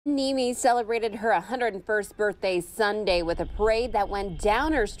Nimi celebrated her 101st birthday Sunday with a parade that went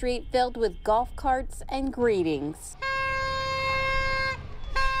down her street filled with golf carts and greetings.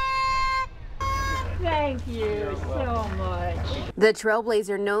 Thank you so much. The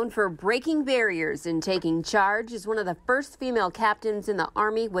trailblazer, known for breaking barriers and taking charge, is one of the first female captains in the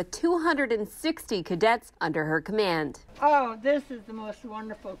Army with 260 cadets under her command. Oh, this is the most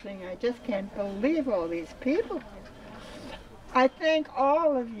wonderful thing. I just can't believe all these people. I thank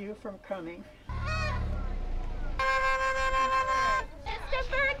all of you for coming. It's a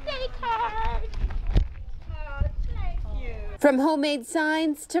birthday card. Oh, thank you. From homemade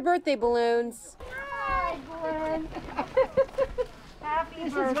signs to birthday balloons. Hi, Glenn. Happy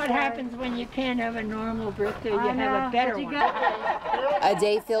This birthday. is what happens when you can't have a normal birthday. You have a better one. A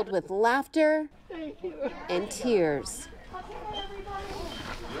day filled with laughter Thank you. and tears.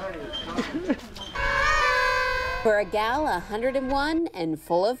 For a gal 101 and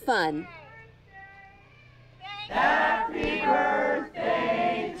full of fun. Happy